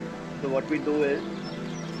So what we do is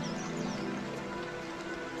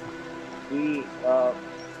we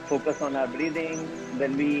focus on our breathing,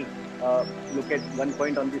 then we look at one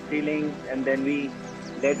point on the ceiling, and then we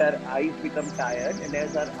let our eyes become tired. And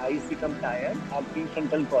as our eyes become tired, our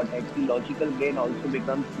prefrontal cortex, the logical brain, also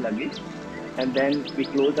becomes sluggish. And then we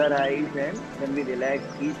close our eyes and then we relax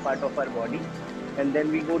each part of our body. And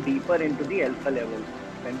then we go deeper into the alpha level.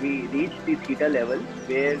 When we reach the theta level,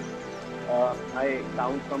 where I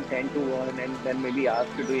count from 10 to 1, and then maybe ask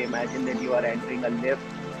you to imagine that you are entering a lift,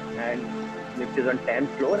 and lift is on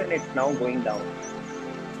 10th floor and it's now going down.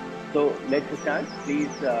 So let's start.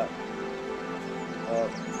 Please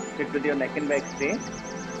sit with your neck and back straight,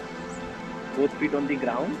 both feet on the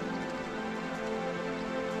ground.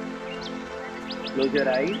 Close your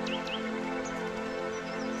eyes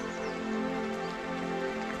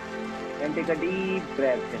and take a deep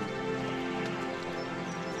breath in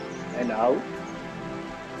and out.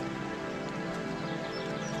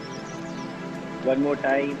 One more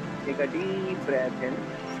time, take a deep breath in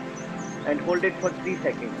and hold it for 3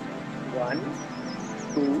 seconds. 1,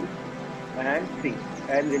 2, and 3.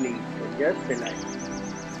 And release. Just relax.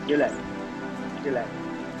 Relax. Relax.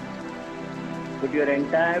 Put your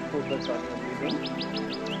entire focus on your breathing.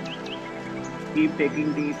 Keep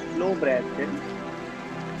taking deep, slow breaths in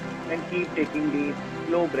and keep taking deep,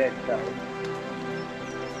 slow breaths out.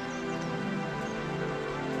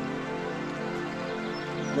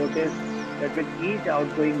 Notice that with each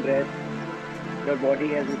outgoing breath, your body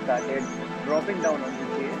has started dropping down on the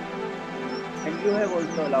chair, and you have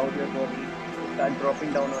also allowed your body to start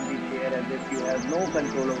dropping down on the chair as if you have no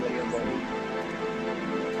control over your body.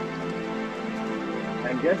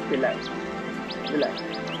 And just relax, relax,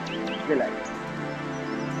 relax.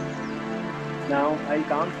 Now I'll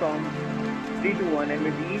count from 3 to 1, and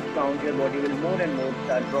with each count your body will more and more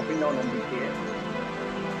start dropping down on the chair.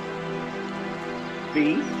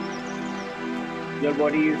 3. Your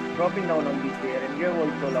body is dropping down on the chair, and you have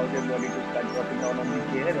also allowed your body to start dropping down on the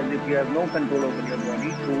chair as if you have no control over your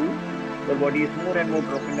body. 2. Your body is more and more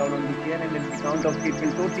dropping down on the chair, and at the count of 3 it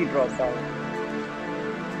will totally drop down.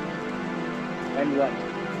 And 1.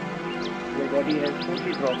 Your body has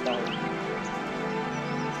totally dropped down.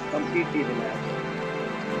 Completely relaxed.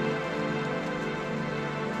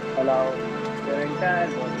 Allow your entire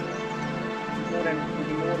body more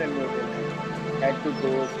and more relaxed. Head to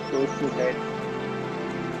toes, toes to head.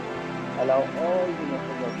 Allow all the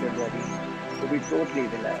muscles of your body to be totally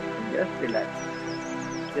relaxed. Just relax,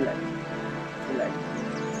 relax, relax.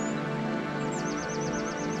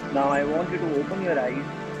 Now I want you to open your eyes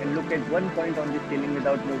and look at one point on the ceiling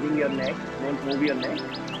without moving your neck. Don't move your neck.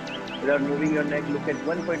 Without moving your neck, look at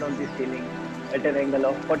one point on the ceiling at an angle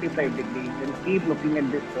of 45 degrees and keep looking at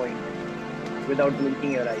this point without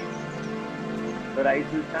blinking your eyes. Your eyes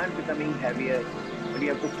will start becoming heavier, but you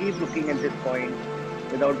have to keep looking at this point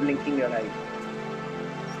without blinking your eyes.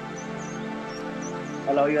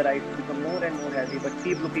 Allow your eyes to become more and more heavy, but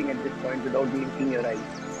keep looking at this point without blinking your eyes.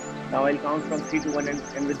 Now I'll count from 3 to 1,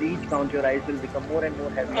 and with each count your eyes will become more and more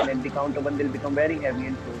heavy, and at the count of 1 they'll become very heavy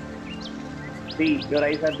and closed. 3. Your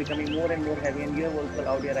eyes are becoming more and more heavy, and you have also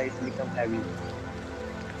allowed your eyes to become heavy.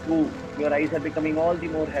 2. Your eyes are becoming all the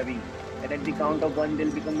more heavy, and at the count of 1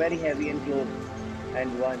 they'll become very heavy and closed.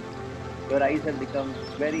 And 1. Your eyes have become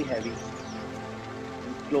very heavy.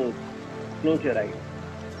 Close. Close your eyes.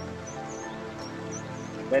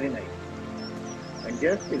 Very nice. And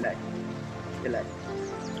just relax. Relax.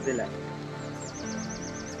 Relax.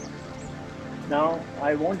 Now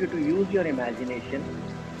I want you to use your imagination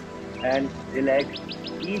and relax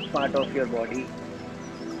each part of your body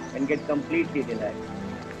and get completely relaxed.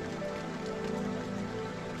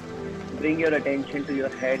 Bring your attention to your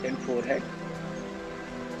head and forehead.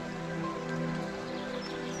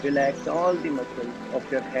 Relax all the muscles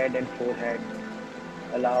of your head and forehead.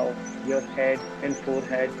 Allow your head and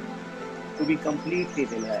forehead to be completely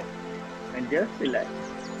relaxed. And just relax,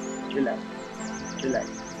 relax, relax.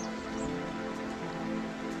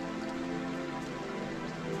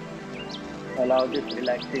 Allow this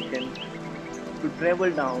relaxation to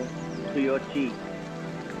travel down to your cheek.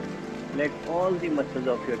 Let all the muscles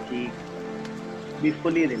of your cheek be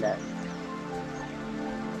fully relaxed.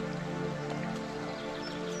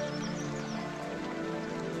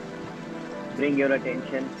 Bring your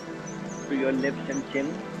attention to your lips and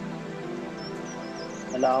chin.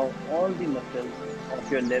 Allow all the muscles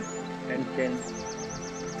of your lips and chin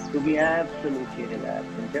to be absolutely relaxed,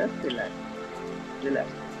 and just relax, relax,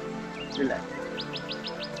 relax.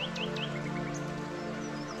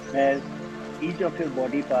 As each of your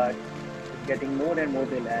body parts is getting more and more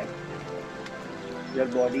relaxed, your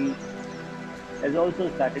body has also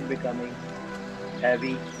started becoming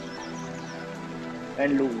heavy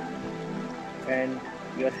and loose, and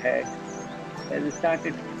your head has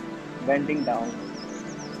started bending down.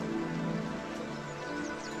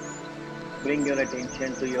 Bring your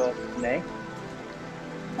attention to your neck.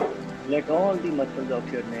 Let all the muscles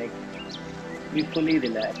of your neck be fully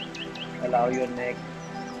relaxed. Allow your neck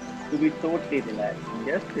to be totally relaxed.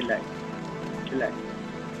 Just relax, relax,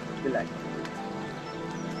 relax.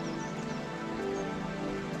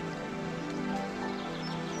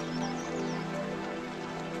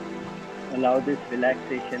 Allow this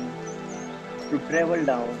relaxation to travel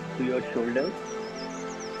down to your shoulders.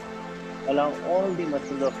 Allow all the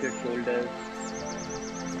muscles of your shoulders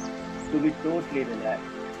to be totally relaxed.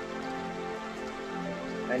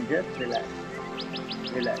 And just relax,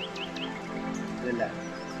 relax, relax.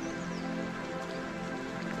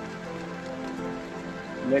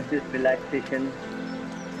 Let this relaxation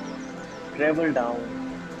travel down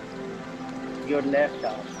your left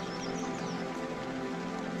arm.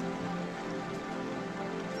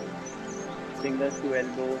 Fingers to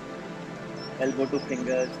elbow, elbow to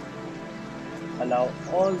fingers. Allow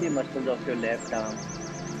all the muscles of your left arm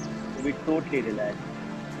to be totally relaxed.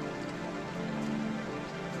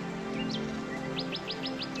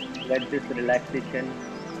 Let this relaxation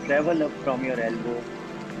travel up from your elbow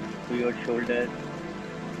to your shoulder,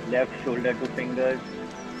 left shoulder to fingers,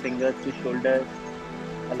 fingers to shoulders.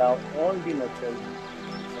 Allow all the muscles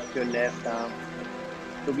of your left arm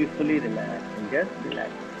to be fully relaxed, and just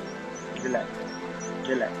relax, relax,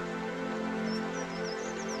 relax.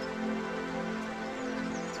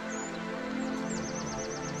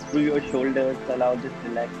 Through your shoulders, allow this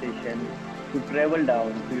relaxation to travel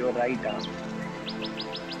down to your right arm.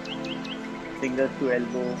 Fingers to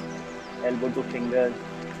elbow, elbow to fingers.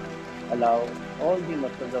 Allow all the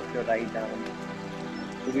muscles of your right arm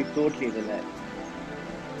to be totally relaxed.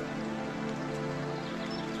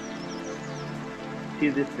 See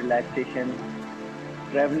this relaxation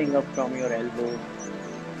traveling up from your elbow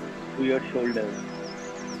to your shoulders,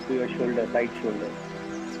 right shoulder.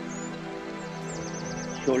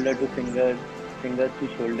 Shoulder to fingers, fingers to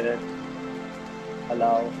shoulder.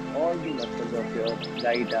 Allow all the muscles of your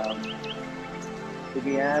right arm to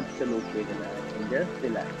be absolutely relaxed, and just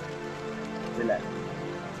relax, relax,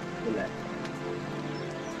 relax.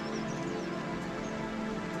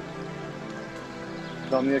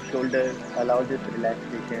 From your shoulders, allow this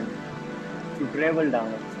relaxation to travel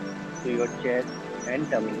down to your chest and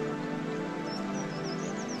tummy.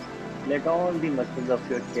 Let all the muscles of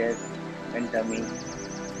your chest and tummy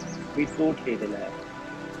be totally relaxed,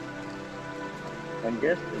 and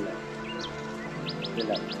just relax,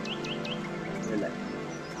 relax, relax.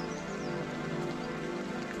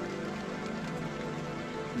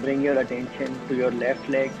 Bring your attention to your left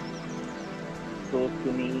leg, toes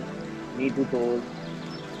to knee, knee to toes.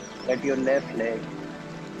 Let your left leg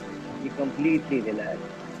be completely relaxed.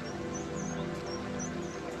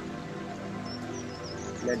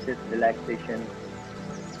 Let this relaxation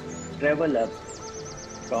travel up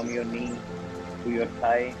from your knee to your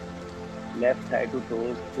thigh, left thigh to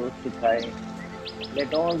toes, toes to thigh.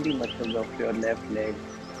 Let all the muscles of your left leg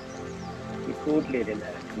be totally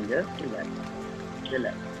relaxed. And just relax,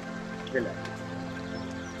 relax, relax.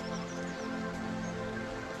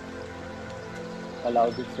 Allow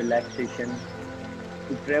this relaxation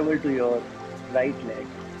to travel to your right leg,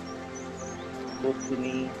 toes to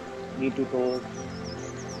knee, knee to toes.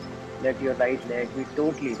 Let your right leg be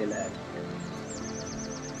totally relaxed.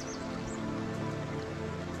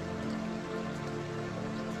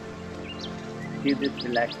 See this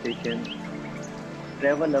relaxation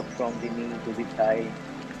travel up from the knee to the thigh,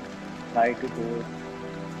 thigh to toes,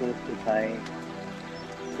 toes to thigh.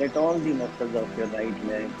 Let all the muscles of your right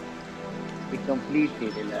leg be completely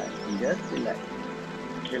relaxed, and just relax,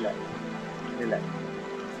 relax, relax.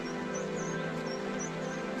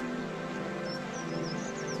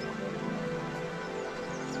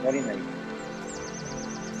 Very nice.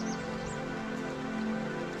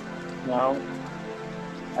 Now,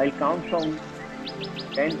 I'll count from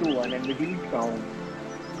 10 to 1, and with each count,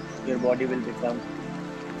 your body will become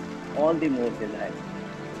all the more relaxed.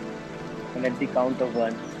 And at the count of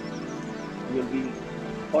 1, you'll be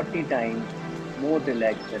 40 times more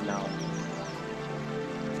relaxed than now.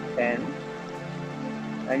 10,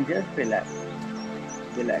 and just relax,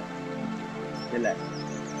 relax, relax.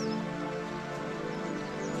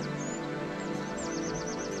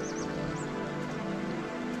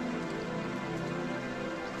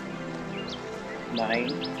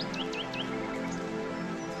 9.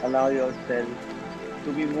 Allow yourself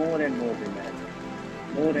to be more and more relaxed,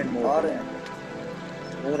 more and more relaxed,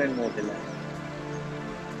 more and more relaxed.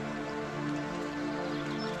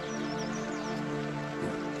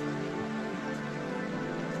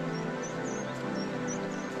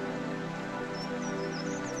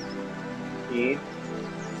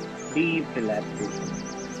 Deep relaxation.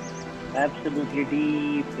 Absolutely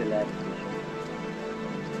deep relaxation.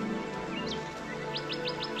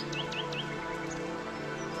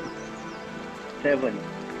 7.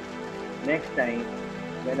 Next time,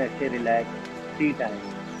 when I say relax, 3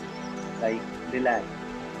 times, like relax,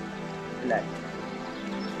 relax,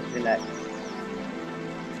 relax,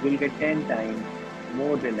 you'll get 10 times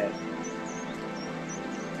more relaxed.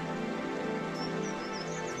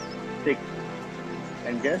 6.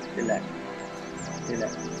 And just relax,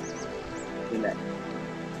 relax, relax.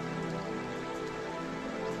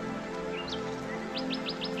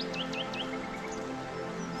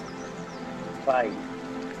 5.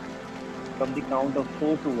 From the count of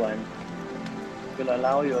 4 to 1, you'll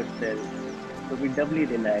allow yourself to be doubly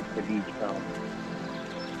relaxed at each count.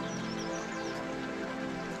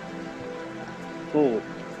 4.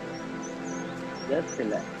 Just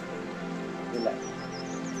relax, relax,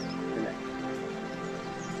 relax.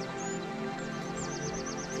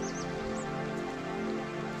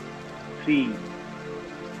 3.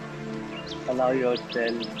 Allow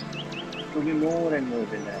yourself to be more and more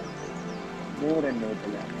relaxed, more and more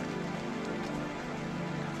relaxed.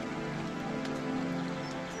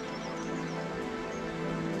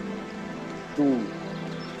 2.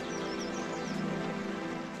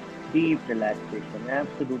 Deep relaxation,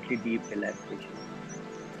 absolutely deep relaxation.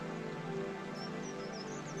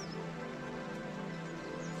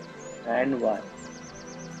 And 1.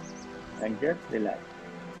 And just relax,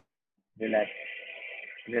 relax,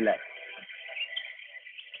 relax.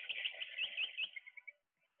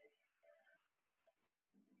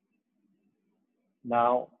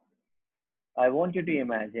 Now, I want you to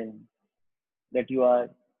imagine that you are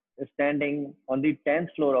standing on the 10th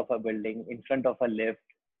floor of a building in front of a lift,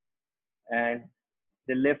 and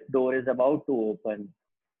the lift door is about to open.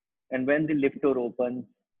 And when the lift door opens,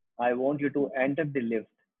 I want you to enter the lift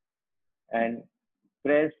and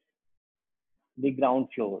press the ground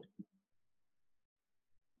floor.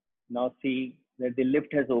 Now see that the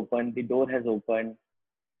lift has opened, the door has opened,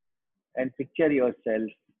 and picture yourself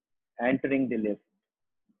entering the lift.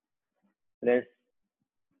 Press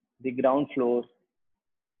the ground floor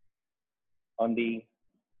on the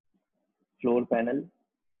floor panel.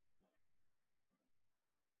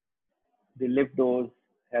 The lift doors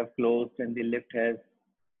have closed and the lift has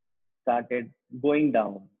started going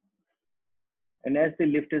down. And as the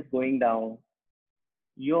lift is going down,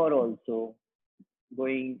 you're also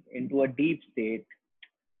going into a deep state.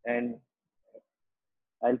 And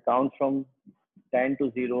I'll count from 10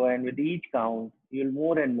 to 0. And with each count, you'll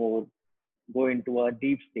more and more go into a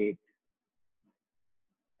deep state.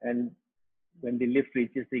 And when the lift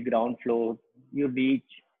reaches the ground floor, you reach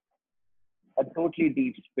a totally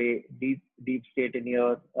deep state in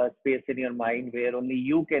your space in your mind where only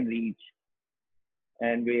you can reach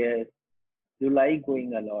and where you like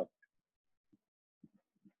going a lot.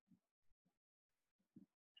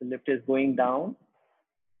 So lift is going down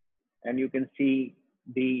and you can see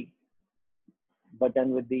the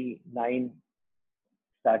button with the 9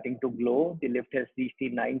 starting to glow. The lift has reached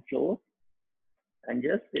the 9th floor and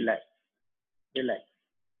just relax, relax,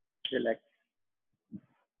 relax.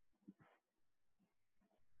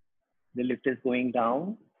 The lift is going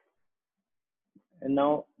down and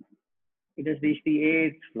now it has reached the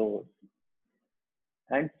 8th floor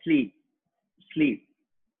and sleep, sleep,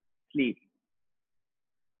 sleep.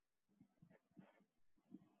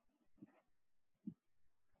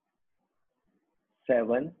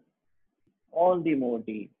 7, all the more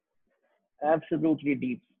deep, absolutely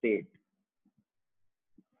deep state.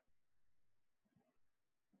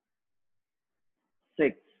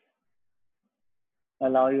 6,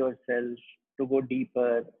 allow yourself to go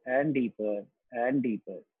deeper and deeper and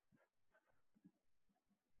deeper.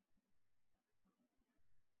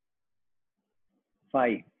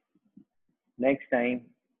 5, next time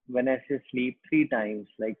when I say sleep 3 times,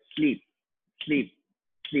 like sleep, sleep,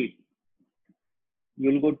 sleep,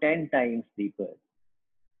 you'll go 10 times deeper.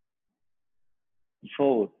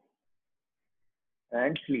 4,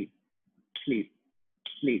 and sleep, sleep,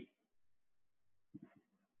 sleep.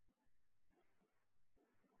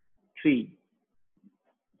 3,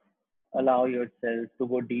 allow yourself to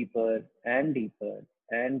go deeper and deeper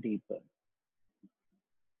and deeper.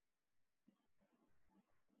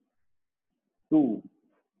 2,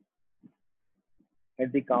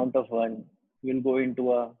 at the count of 1, you'll go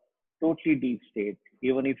into a totally deep state.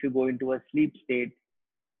 Even if you go into a sleep state,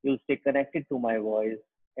 you'll stay connected to my voice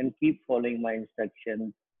and keep following my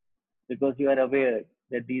instructions because you are aware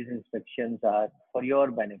that these instructions are for your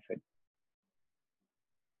benefit.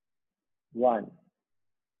 1,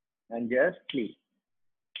 and just sleep,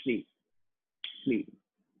 sleep, sleep.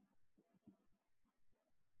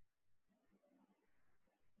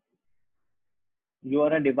 You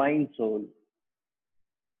are a divine soul,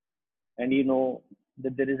 and you know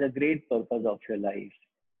that there is a great purpose of your life,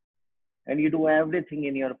 and you do everything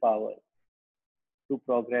in your power to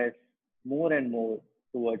progress more and more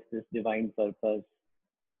towards this divine purpose.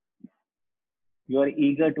 You are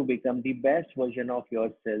eager to become the best version of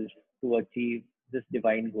yourself to achieve this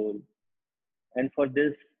divine goal. And for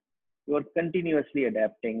this, you are continuously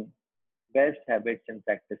adapting best habits and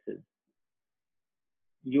practices.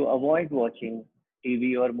 You avoid watching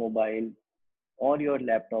TV or mobile or your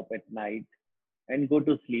laptop at night and go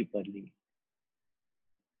to sleep early.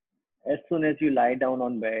 As soon as you lie down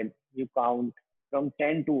on bed, you count from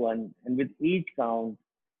 10 to 1, and with each count,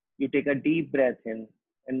 you take a deep breath in,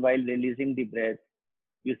 and while releasing the breath,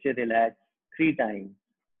 you say relax 3 times.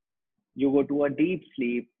 You go to a deep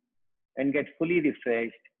sleep and get fully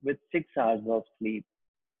refreshed with 6 hours of sleep.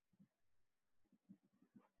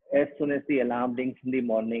 As soon as the alarm rings in the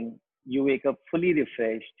morning, you wake up fully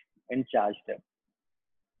refreshed and charged up.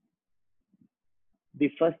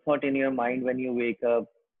 The first thought in your mind when you wake up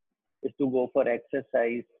is to go for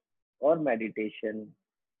exercise or meditation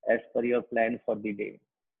as per your plan for the day.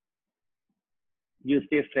 You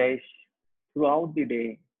stay fresh throughout the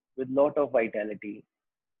day with lot of vitality.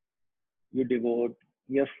 You devote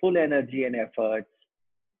your full energy and efforts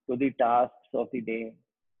to the tasks of the day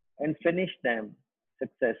and finish them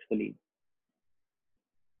successfully.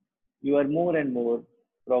 You are more and more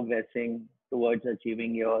progressing towards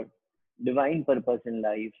achieving your divine purpose in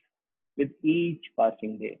life with each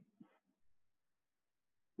passing day.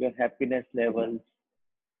 Your happiness levels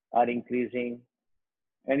are increasing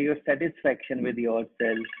and your satisfaction with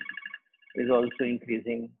yourself is also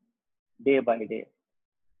increasing day by day.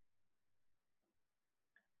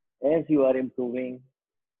 As you are improving,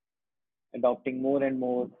 adopting more and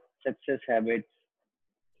more success habits,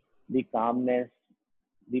 the calmness,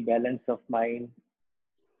 the balance of mind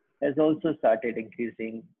has also started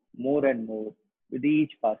increasing more and more with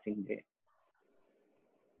each passing day.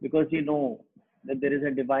 Because you know that there is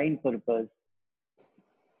a divine purpose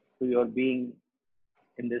to your being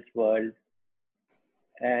in this world,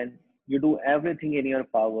 and you do everything in your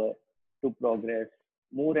power to progress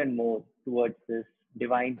more and more towards this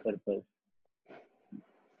divine purpose.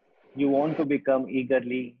 You want to become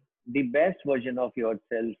eagerly the best version of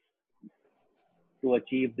yourself to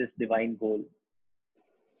achieve this divine goal,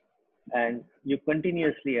 and you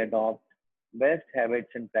continuously adopt best habits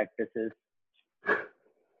and practices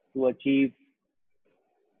to achieve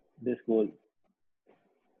this goal.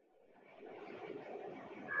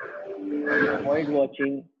 You avoid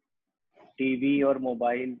watching TV or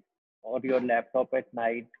mobile or your laptop at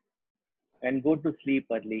night and go to sleep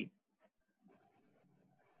early.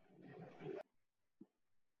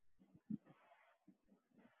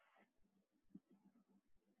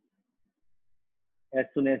 As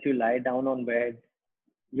soon as you lie down on bed,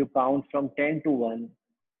 you count from 10 to 1,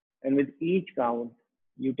 and with each count,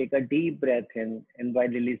 you take a deep breath in, and while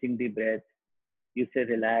releasing the breath, you say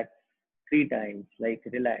relax 3 times, like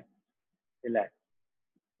relax, relax,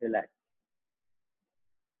 relax.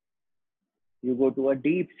 You go to a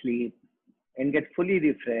deep sleep and get fully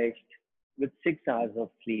refreshed with 6 hours of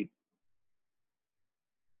sleep.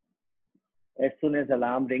 As soon as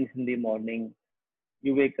alarm rings in the morning,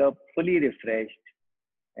 you wake up fully refreshed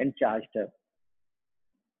and charged up.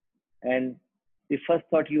 And the first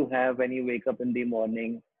thought you have when you wake up in the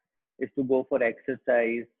morning is to go for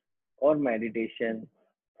exercise or meditation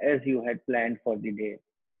as you had planned for the day.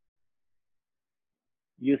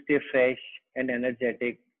 You stay fresh and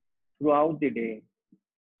energetic throughout the day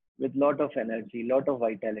with lot of energy, lot of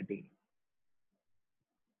vitality.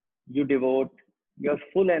 You devote your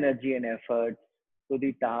full energy and effort to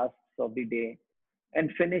the tasks of the day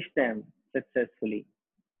and finish them successfully.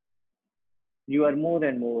 You are more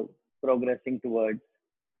and more progressing towards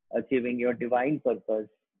achieving your divine purpose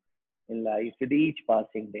in life with each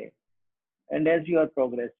passing day. And as you are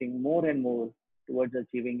progressing more and more towards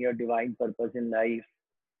achieving your divine purpose in life,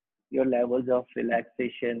 your levels of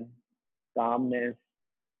relaxation, calmness,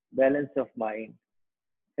 balance of mind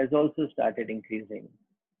has also started increasing.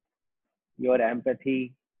 Your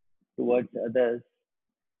empathy towards others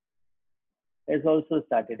has also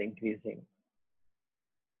started increasing.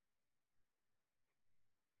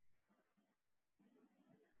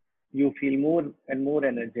 You feel more and more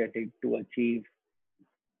energetic to achieve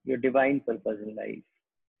your divine purpose in life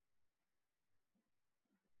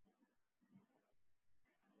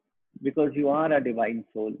because you are a divine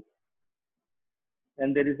soul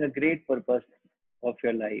and there is a great purpose of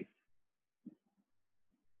your life.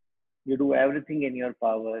 You do everything in your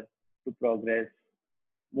power to progress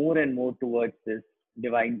more and more towards this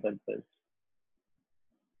divine purpose.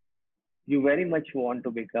 You very much want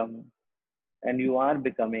to become, and you are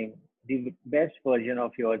becoming the best version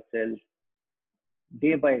of yourself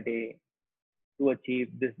day by day to achieve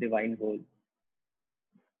this divine goal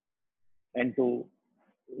and to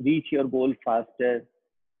reach your goal faster.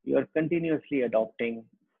 You are continuously adopting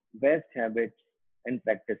best habits and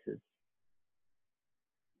practices.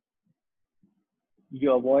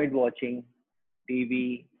 You avoid watching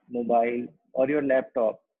TV, mobile, or your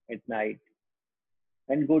laptop at night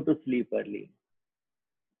and go to sleep early.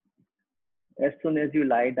 As soon as you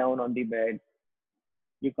lie down on the bed,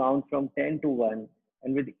 you count from 10 to 1,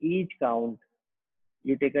 and with each count,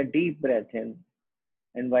 you take a deep breath in,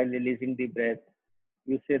 and while releasing the breath,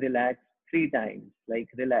 you say relax 3 times, like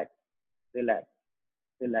relax, relax,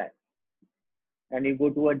 relax. And you go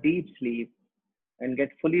to a deep sleep and get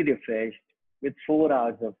fully refreshed with 4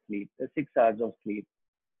 hours of sleep, 6 hours of sleep.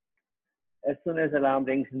 As soon as alarm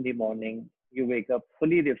rings in the morning, you wake up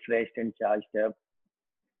fully refreshed and charged up.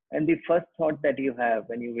 And the first thought that you have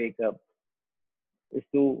when you wake up is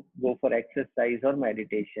to go for exercise or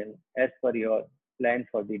meditation as per your plan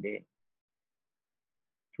for the day.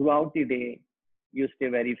 Throughout the day, you stay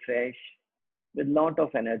very fresh with lot of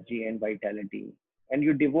energy and vitality, and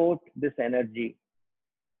you devote this energy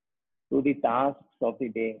to the tasks of the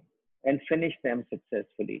day and finish them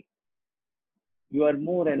successfully. You are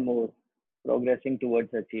more and more progressing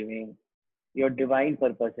towards achieving your divine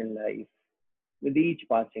purpose in life with each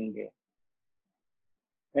passing day.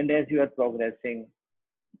 And as you are progressing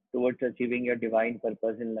towards achieving your divine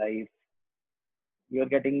purpose in life, you are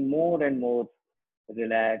getting more and more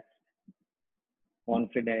relaxed,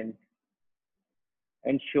 confident,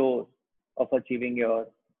 and sure of achieving your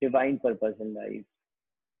divine purpose in life.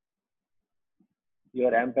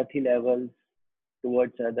 Your empathy levels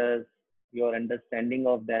towards others, your understanding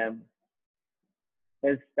of them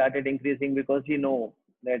has started increasing because you know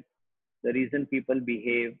that the reason people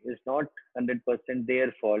behave is not 100%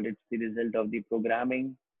 their fault. It's the result of the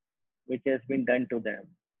programming which has been done to them.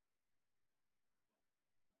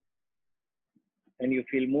 And you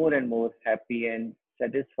feel more and more happy and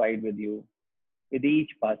satisfied with you with each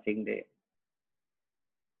passing day.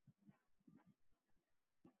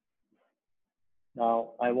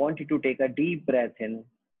 Now, I want you to take a deep breath in,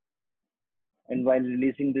 and while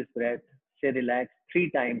releasing this breath, say relax 3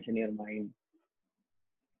 times in your mind.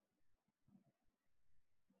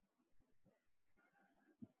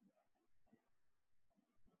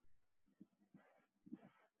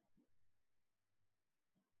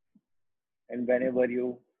 And whenever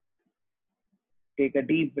you take a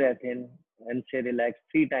deep breath in and say relax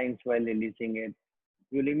 3 times while releasing it,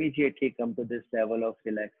 you'll immediately come to this level of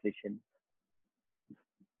relaxation.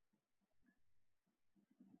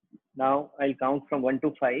 Now I'll count from 1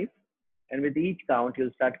 to 5, and with each count,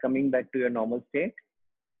 you'll start coming back to your normal state.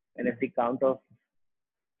 And at the count of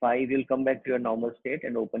 5, you'll come back to your normal state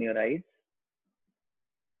and open your eyes.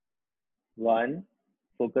 1,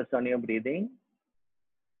 focus on your breathing.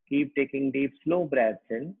 Keep taking deep, slow breaths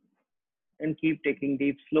in and keep taking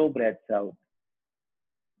deep, slow breaths out.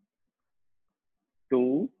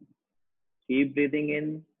 2, keep breathing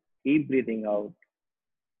in, keep breathing out.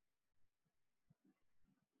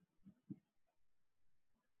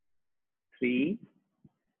 3,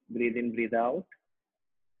 breathe in, breathe out.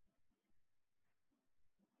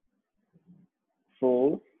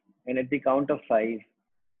 4, and at the count of 5,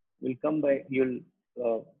 you'll come by, you'll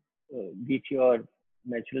reach your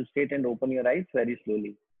natural state and open your eyes very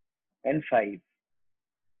slowly. And 5,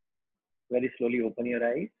 very slowly open your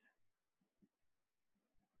eyes.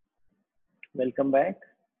 Welcome back.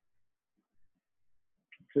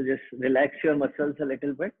 So just relax your muscles a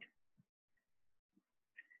little bit